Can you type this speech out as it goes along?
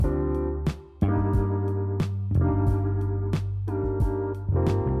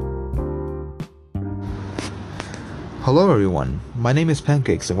Hello everyone, my name is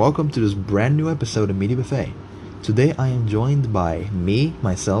Pancakes and welcome to this brand new episode of Media Buffet. Today I am joined by me,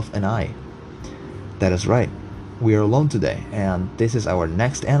 myself, and I. That is right, we are alone today and this is our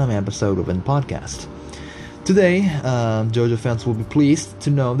next anime episode of an podcast. Today, JoJo fans will be pleased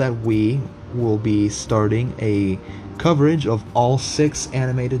to know that we will be starting a coverage of all 6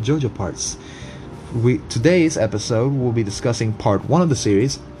 animated JoJo parts. Today's episode will be discussing part 1 of the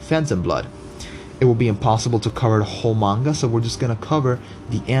series, Phantom Blood. It will be impossible to cover the whole manga, so we're just gonna cover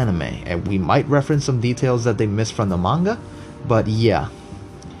the anime, and we might reference some details that they missed from the manga, but yeah.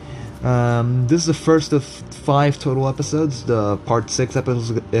 This is the first of 5 total episodes. The part 6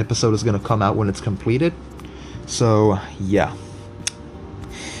 episode is gonna come out when it's completed, so yeah.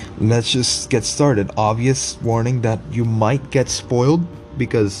 Let's just get started. Obvious warning that you might get spoiled,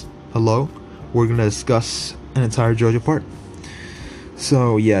 because, hello, we're gonna discuss an entire JoJo part.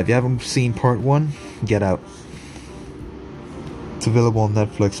 So yeah, if you haven't seen part 1, get out. It's available on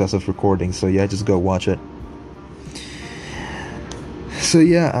Netflix as of recording, so yeah, just go watch it. So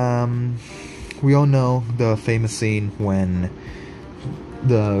yeah, we all know the famous scene when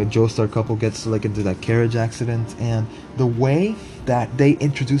the Joestar couple gets into that carriage accident, and the way that they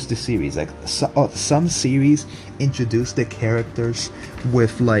introduce the series, some series introduce the characters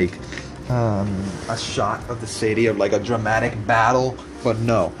with a shot of the city or a dramatic battle, but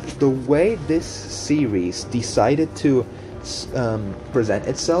no, the way this series decided to present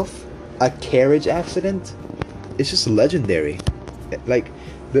itself, a carriage accident, it's just legendary.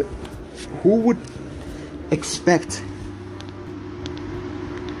 Who would expect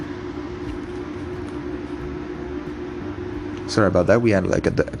sorry about that, we had a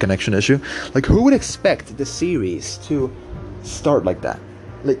connection issue. Who would expect the series to start like that?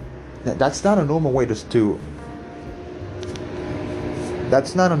 That's not a normal way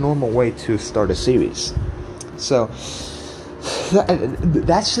that's not a normal way to start a series. So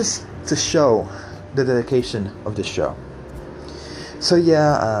that's just to show the dedication of the show. So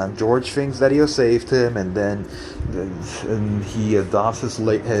yeah, George thinks that Dio saved him, and then he adopts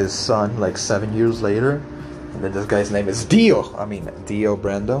his son 7 years later, and then this guy's name is Dio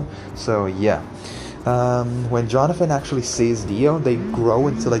Brando. So yeah, when Jonathan actually sees Dio, they grow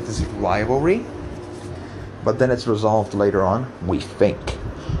into this rivalry, but then it's resolved later on, we think,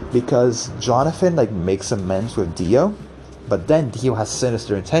 because Jonathan makes amends with Dio, but then Dio has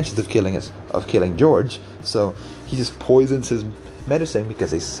sinister intentions of killing George, so he just poisons his medicine because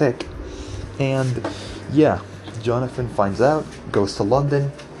he's sick. And yeah, Jonathan finds out, goes to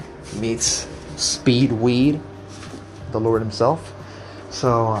London, meets Speedweed, the Lord himself.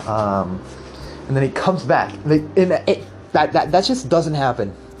 So and then he comes back. That just doesn't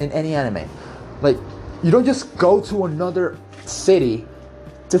happen in any anime. You don't just go to another city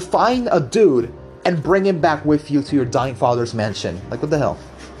to find a dude and bring him back with you to your dying father's mansion. What the hell?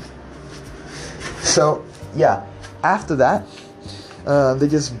 So yeah, after that, they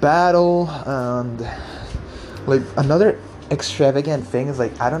just battle, and another extravagant thing is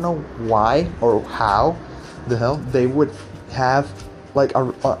I don't know why or how the hell they would have a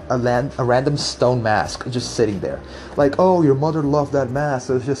random stone mask just sitting there. Oh, your mother loved that mask,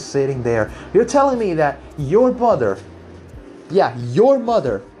 so it's just sitting there. You're telling me that your mother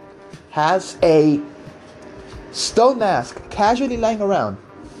has a stone mask casually lying around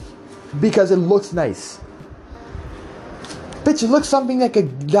because it looks nice? Bitch, it looks something that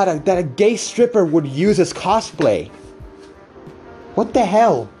a gay stripper would use as cosplay. What the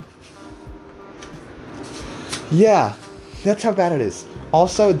hell? Yeah, that's how bad it is.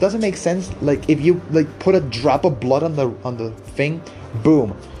 Also, it doesn't make sense. If you put a drop of blood on the thing,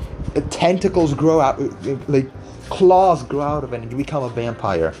 boom, the tentacles grow out, claws grow out of it, and you become a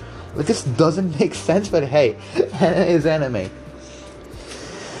vampire. This doesn't make sense, but hey, it's anime.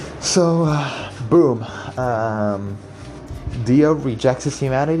 So, boom, Dio rejects his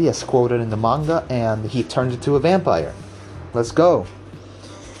humanity as quoted in the manga, and he turns into a vampire. Let's go.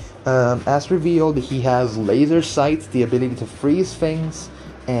 As revealed, he has laser sight, the ability to freeze things,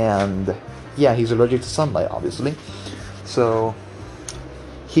 and yeah, he's allergic to sunlight, obviously. So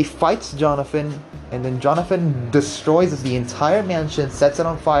he fights Jonathan, and then Jonathan destroys the entire mansion, sets it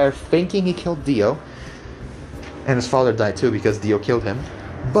on fire, thinking he killed Dio, and his father died too because Dio killed him.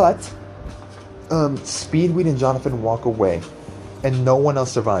 But Speedweed and Jonathan walk away, and no one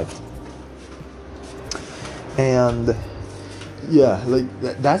else survived. And yeah,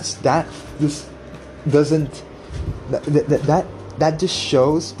 that just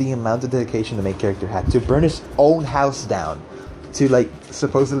shows the amount of dedication the main character had to burn his own house down to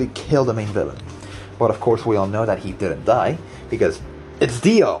supposedly kill the main villain. But of course we all know that he didn't die because it's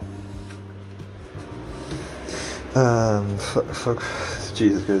Dio. Fuck,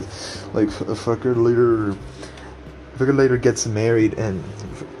 Jesus Christ, like fucker later gets married and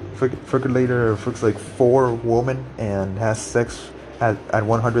fucker later fucks like 4 women and has sex at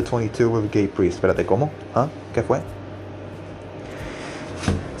 122 with a gay priest. Espérate, ¿cómo? Huh? ¿Qué fue?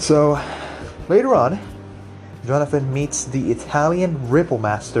 So, later on, Jonathan meets the Italian Ripple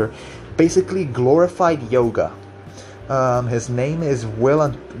Master, basically glorified yoga. His name is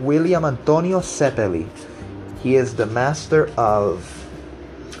William Antonio Cepeli. He is the master of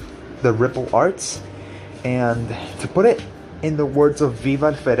the Ripple Arts, and to put it in the words of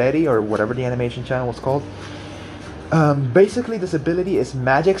Viva Ferretti, or whatever the animation channel was called, basically this ability is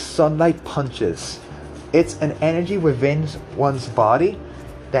magic sunlight punches. It's an energy within one's body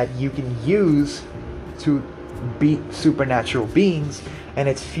that you can use to beat supernatural beings, and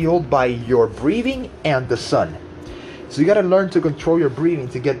it's fueled by your breathing and the sun. So you gotta learn to control your breathing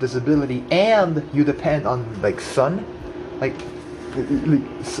to get this ability, and you depend on like sun, like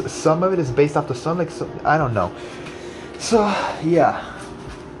some of it is based off the sun, like I don't know. So yeah,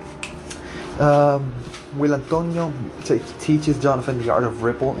 Will Antonio teaches Jonathan the art of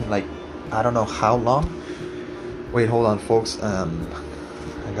Ripple in like I don't know how long. Wait, hold on, folks. I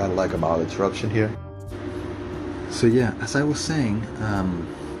got like a mild interruption here. So yeah, as I was saying,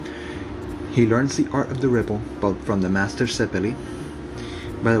 he learns the art of the Ripple, but from the master Cepeli.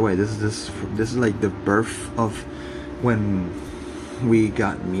 By the way, this is like the birth of when we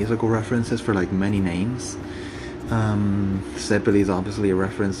got musical references for like many names. Cepeli is obviously a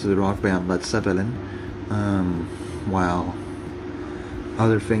reference to the rock band Led Zeppelin, while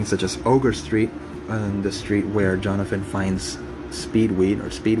other things such as Ogre Street, the street where Jonathan finds Speedweed or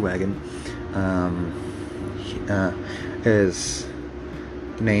Speedwagon, is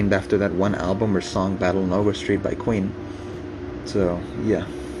named after that one album or song, Battle on Ogre Street by Queen. So yeah,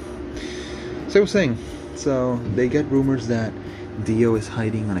 so I was saying, so they get rumors that Dio is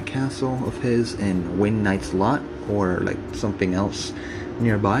hiding on a castle of his in Wayne Knight's lot or like something else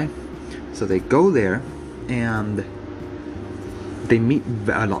nearby. So they go there and they meet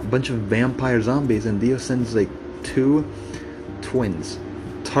a bunch of vampire zombies, and Dio sends like 2 twins,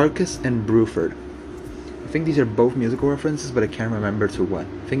 Tarkus and Bruford. I think these are both musical references, but I can't remember to what.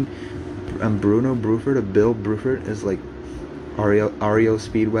 I think Bruno Bruford, or Bill Bruford, is like REO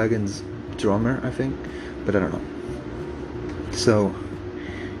Speedwagon's drummer, I think, but I don't know. So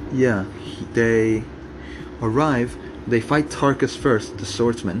yeah, they arrive. They fight Tarkus first, the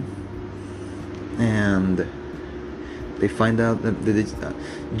swordsman, and they find out that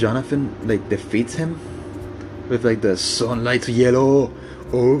Jonathan like defeats him with like the sunlight yellow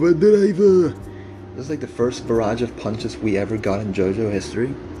overdrive. This is like the first barrage of punches we ever got in JoJo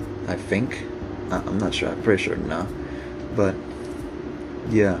history, I think. I'm not sure. I'm pretty sure no, but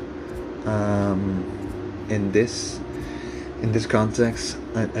yeah. In this context,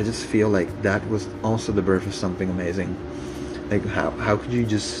 I just feel like that was also the birth of something amazing. Like how could you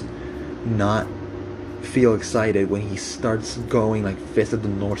just not feel excited when he starts going like Fist of the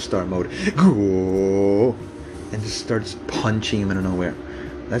North Star mode, and just starts punching him out of nowhere?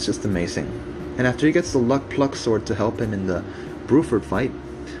 That's just amazing. And after he gets the Luck Pluck sword to help him in the Bruford fight,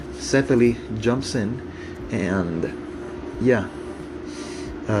 Cepeli jumps in, and yeah,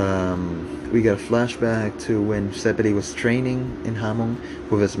 we get a flashback to when Cepeli was training in Hamon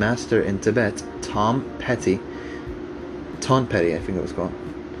with his master in Tibet, Tom Petty, I think it was called.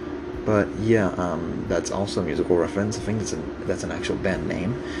 But yeah, that's also a musical reference. I think that's an actual band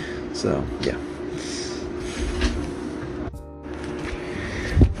name. So yeah.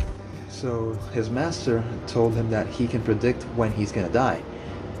 So his master told him that he can predict when he's gonna die.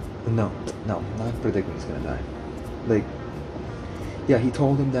 No, not predict when he's gonna die. Like, yeah, he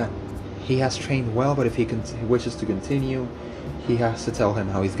told him that he has trained well, but if he wishes to continue, he has to tell him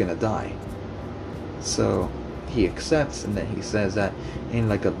how he's gonna die. So he accepts, and then he says that in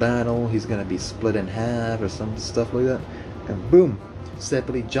like a battle, he's gonna be split in half or some stuff like that. And boom,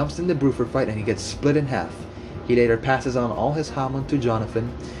 Cepeli jumps in the Bruford fight, and he gets split in half. He later passes on all his Hamon to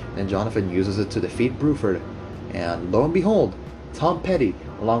Jonathan, and Jonathan uses it to defeat Bruford. And lo and behold, Tom Petty,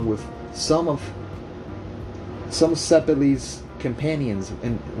 along with some of Cepeli's companions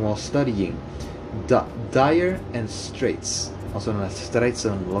while studying, Dyer and Straits, also known as Straits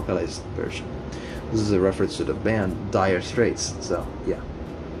on localized version. This is a reference to the band Dire Straits. So yeah,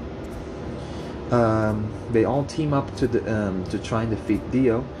 they all team up to try and defeat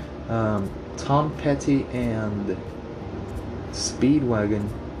Dio. Tom Petty and Speedwagon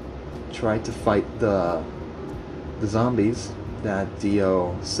try to fight the zombies that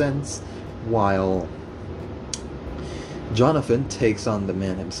Dio sends, while Jonathan takes on the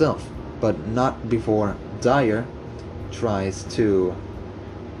man himself, but not before Dyer tries to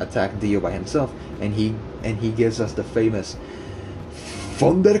attack Dio by himself, and he gives us the famous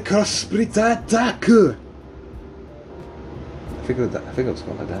Thunderkraftsprita attack. I think it was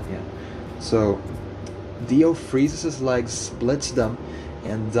called like that. Yeah. So Dio freezes his legs, splits them,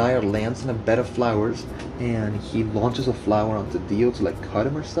 and Dyer lands in a bed of flowers, and he launches a flower onto Dio to like cut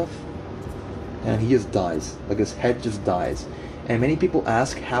him or stuff, and he just dies. Like his head just dies. And many people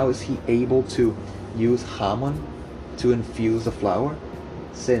ask, how is he able to use Hamon to infuse the flower,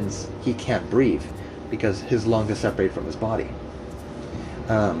 since he can't breathe because his lung is separated from his body.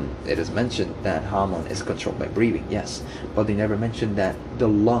 It is mentioned that Hamon is controlled by breathing, yes, but they never mentioned that the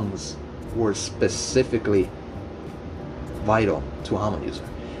lungs were specifically vital to a Hamon user.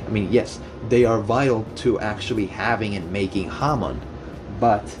 I mean, yes, they are vital to actually having and making Hamon,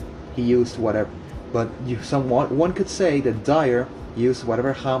 but he used whatever. But one could say that Dyer used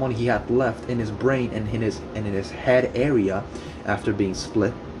whatever Hamon he had left in his brain and in his head area after being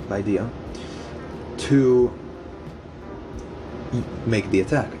split by Dio to make the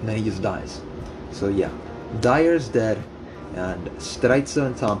attack, and then he just dies. So yeah, Dyer's dead, and Streitzo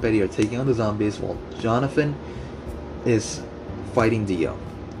and Tom Petty are taking on the zombies while Jonathan is fighting Dio.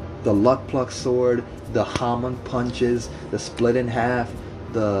 The luck pluck sword, the Hamon punches, the split in half,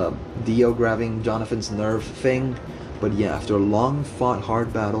 the Dio grabbing Jonathan's nerve thing. But yeah, after a long fought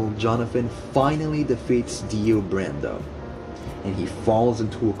hard battle, Jonathan finally defeats Dio Brando, and he falls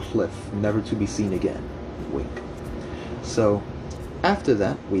into a cliff, never to be seen again. Wink. So after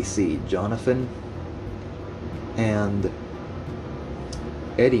that, we see Jonathan and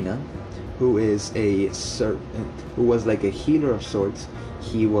Erina, who was like a healer of sorts.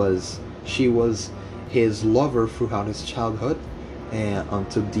 She was his lover throughout his childhood, and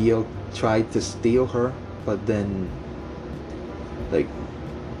until Dio tried to steal her, but then like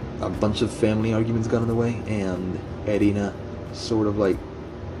a bunch of family arguments got in the way, and Erina sort of like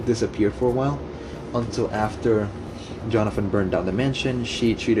disappeared for a while, until after Jonathan burned down the mansion.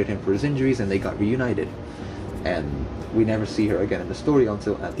 She treated him for his injuries, and they got reunited. And we never see her again in the story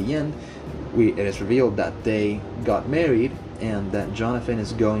until at the end, it is revealed that they got married, and that Jonathan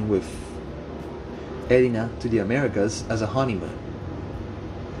is going with Erina to the Americas as a honeymoon.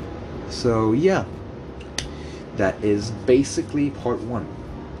 So yeah, that is basically part 1.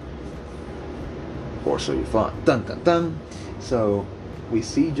 Or so you thought. Dun dun dun. So we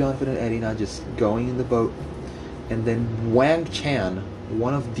see Jonathan and Erina just going in the boat, and then Wang Chan,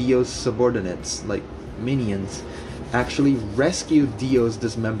 one of Dio's subordinates, like minions, actually rescued Dio's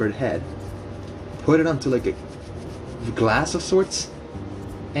dismembered head, put it onto like a glass of sorts,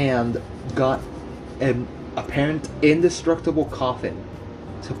 and got an apparent indestructible coffin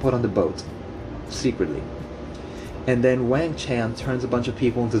to put on the boat secretly. And then Wang Chan turns a bunch of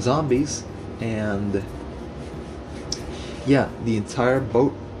people into zombies, and yeah, the entire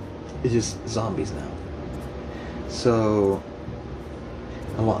boat is just zombies now. So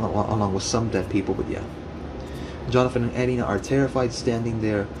along with some dead people, but yeah, Jonathan and Erina are terrified, standing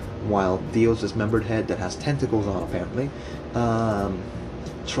there while Dio's dismembered head that has tentacles on apparently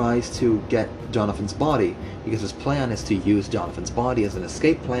tries to get Jonathan's body, because his plan is to use Jonathan's body as an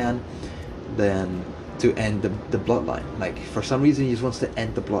escape plan, then to end the bloodline. Like, for some reason he just wants to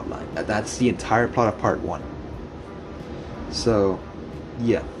end the bloodline. That's the entire plot of part 1. So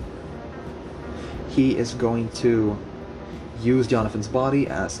yeah, he is going to use Jonathan's body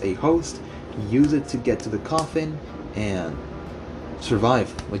as a host, use it to get to the coffin, and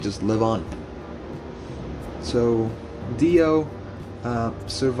survive, like just live on. So Dio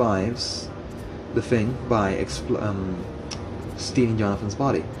survives the thing by stealing Jonathan's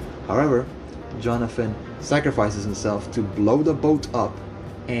body. However, Jonathan sacrifices himself to blow the boat up,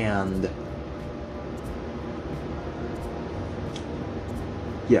 and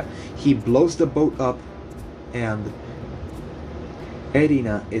yeah, he blows the boat up, and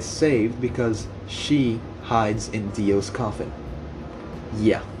Erina is saved because she hides in Dio's coffin.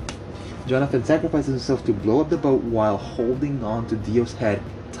 Yeah. Jonathan sacrifices himself to blow up the boat while holding on to Dio's head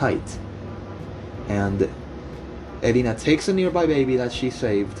tight. And Erina takes a nearby baby that she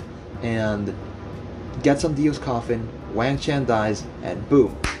saved and gets on Dio's coffin. Wang Chan dies, and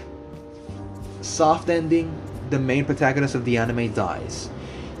boom. Soft ending, the main protagonist of the anime dies.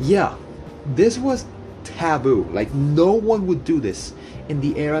 Yeah, this was taboo. Like, no one would do this in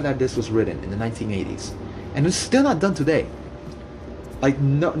the era that this was written, in the 1980s. And it's still not done today. Like,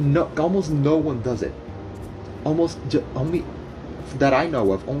 almost no one does it. Only that I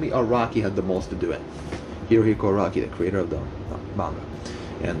know of, only Araki had the most to do it. Hirohiko Araki, the creator of the manga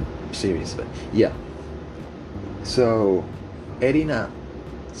and series. But yeah. So Erina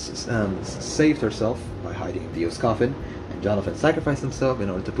saved herself by hiding in Dio's coffin, and Jonathan sacrificed himself in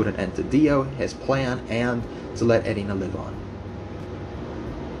order to put an end to Dio, his plan, and to let Edina live on.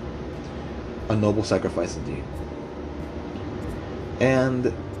 A noble sacrifice indeed.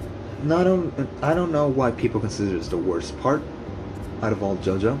 And I don't know why people consider this the worst part out of all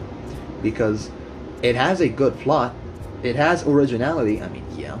JoJo, because it has a good plot, it has originality. I mean,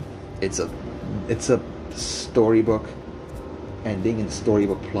 yeah, it's a storybook ending and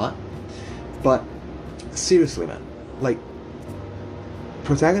storybook plot, but seriously, man, like,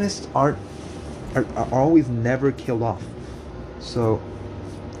 protagonists are always never killed off. So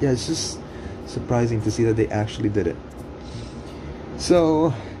yeah, it's just surprising to see that they actually did it.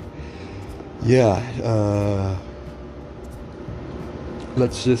 So yeah,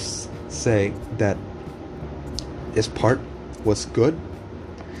 let's just say that this part was good.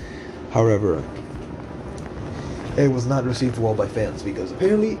 However, it was not received well by fans because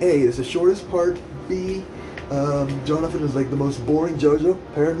apparently A, it's the shortest part, B, Jonathan is like the most boring JoJo,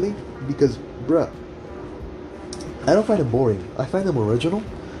 apparently, because, bruh, I don't find him boring, I find him original,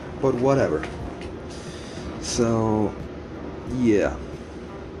 but whatever. So, yeah.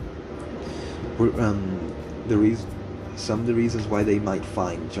 Some of the reasons why they might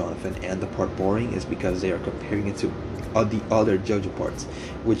find Jonathan and the part boring is because they are comparing it to the other JoJo parts,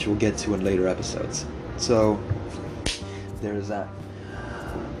 which we'll get to in later episodes. So, there's that.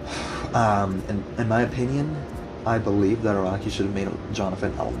 In my opinion, I believe that Araki should have made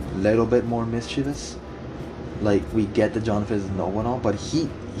Jonathan a little bit more mischievous. Like, we get that Jonathan is noble and all, but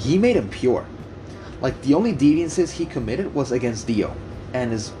he made him pure. Like, the only deviances he committed was against Dio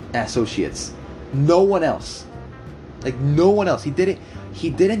and his associates. No one else. Like, no one else. He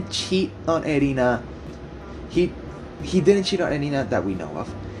didn't cheat on Erina. He didn't cheat on Erina that we know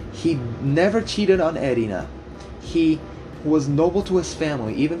of. He never cheated on Erina. He was noble to his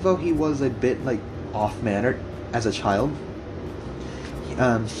family, even though he was a bit, like, off-mannered as a child.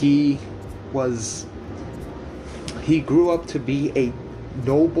 He grew up to be a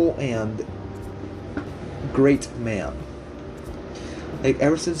noble and great man. Like,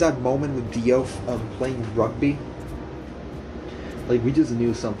 ever since that moment with Dio playing rugby, like, we just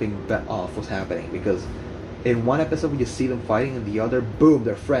knew something off was happening, because in one episode we just see them fighting, and the other, boom,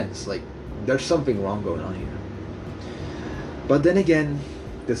 they're friends. Like, there's something wrong going on here. But then again,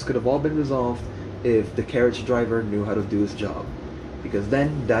 this could have all been resolved if the carriage driver knew how to do his job, because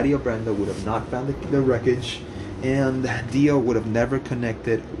then Dario Brando would have not found the wreckage, and Dio would have never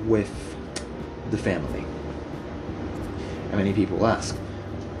connected with the family. And many people ask,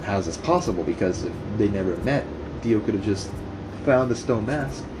 how is this possible? Because if they never met, Dio could have just found the stone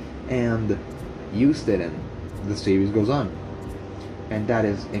mask and used it, and the series goes on. And that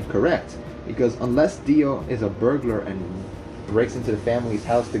is incorrect, because unless Dio is a burglar and breaks into the family's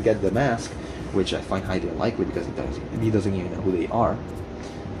house to get the mask, which I find highly unlikely because he doesn't even know who they are,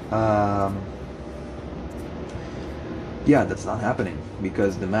 yeah, that's not happening,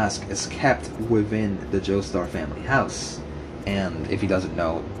 because the mask is kept within the Joestar family house. And if he doesn't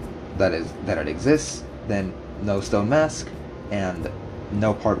know that it exists, then no stone mask and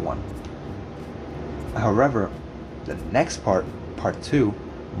no part 1. However, the next part 2,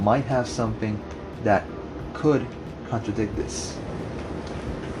 might have something that could contradict this.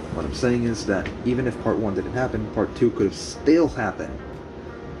 What I'm saying is that even if part 1 didn't happen, part 2 could have still happened.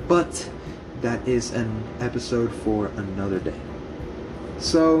 But that is an episode for another day.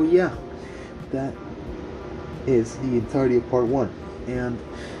 So yeah, that is the entirety of part 1, and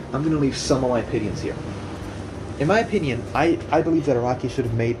I'm going to leave some of my opinions here. In my opinion, I believe that Araki should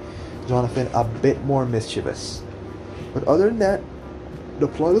have made Jonathan a bit more mischievous. But other than that, the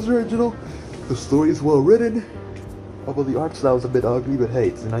plot is original, the story is well written, although the art style is a bit ugly, but hey,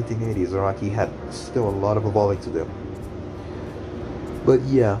 it's the 1980s, Araki had still a lot of evolving to do. But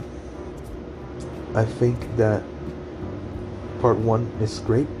yeah, I think that part 1 is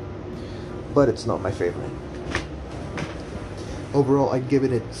great, but it's not my favorite. Overall, I'd give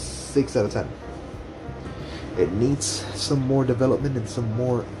it a 6 out of 10. It needs some more development and some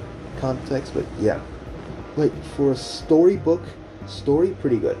more context, but yeah. Like, for a storybook,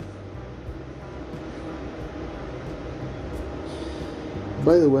 pretty good.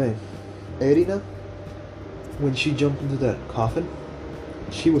 By the way, Erina, when she jumped into that coffin,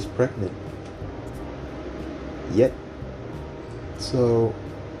 she was pregnant. Yet. So,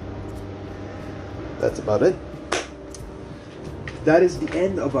 that's about it. That is the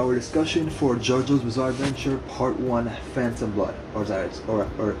end of our discussion for JoJo's Bizarre Adventure Part 1 Phantom Blood, or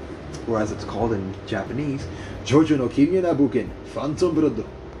as it's called in Japanese, JoJo no Kinya na Buken Phantom Blood.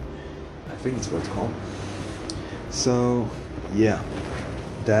 I think that's what it's called. So, yeah.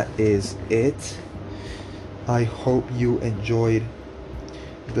 that is it. I hope you enjoyed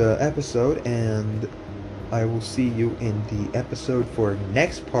the episode, and I will see you in the episode for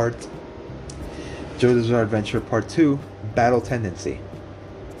next part, JoJo's Bizarre Adventure Part 2, Battle Tendency.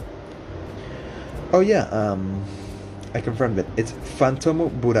 Oh yeah, I confirmed it. It's Phantom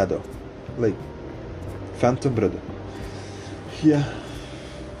Burado. Like, Phantom Burado. Yeah.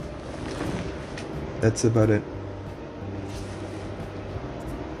 That's about it.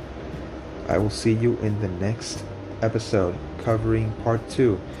 I will see you in the next episode covering Part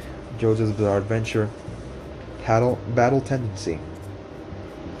 2, JoJo's Bizarre Adventure, Battle Tendency.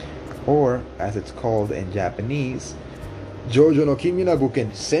 Or, as it's called in Japanese, JoJo no Kimi na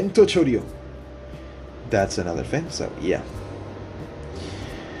Buken Sento Choryu. That's another thing, so yeah.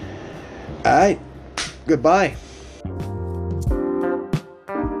 Alright, goodbye.